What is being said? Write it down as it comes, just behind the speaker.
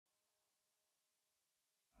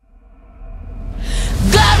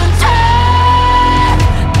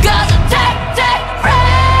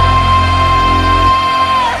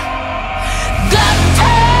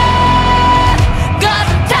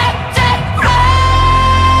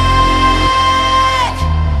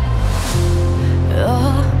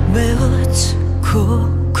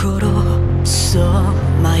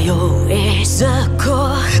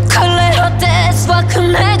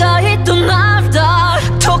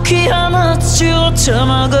き放つ血を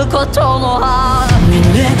紡ぐことの葉見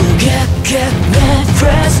ねごget me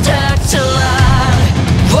fresh back to life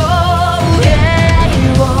Oh yeah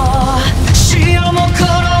潮も転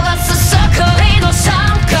がす盛りの参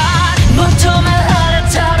加求められ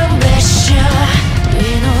たるメッシャー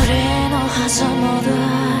祈りの狭間で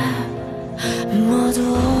窓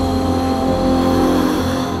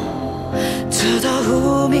ただ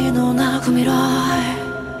海のなく未来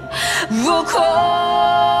をこう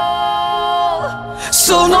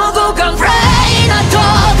その後がブレイな動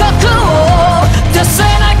画を出せ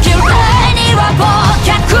なきゃ霊には忘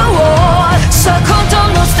却をさあ今度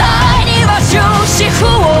のスタイルには終止符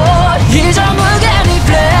をいざ無限に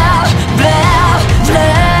ブレーブレーブレ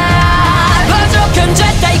ーバージョン絶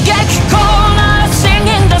対激高なら宣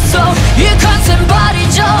言だそういかんせんバリ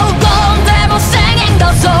上言でも宣言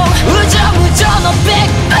だそううじゃうじゃのビ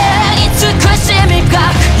ッグベンに尽くしみ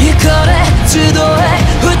が怒れ集え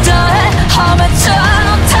歌え破滅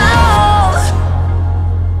のタ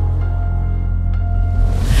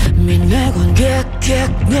オみんながget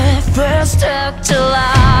me first step to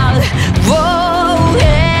life Oh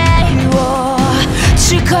yeah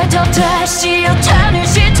誓い立てしを手に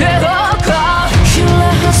しておこうひれ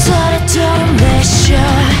はされてるメッシャー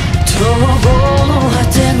逃亡の果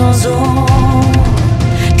て望む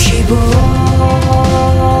希望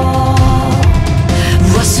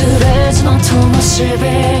忘れずの灯火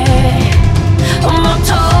もっ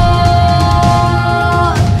と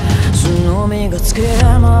その身がつけ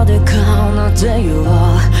まで奏でよ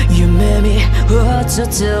夢見映っ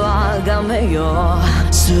てはがめよ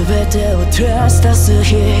全てを照らし出す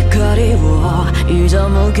光をいざ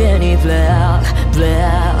無限にブレーブレ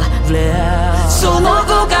ーブレーその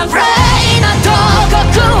後がブレイな動画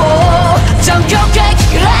を残響劇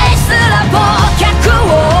レイすら忘却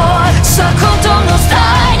をさあ今度のスタ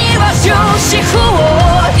イルには終止符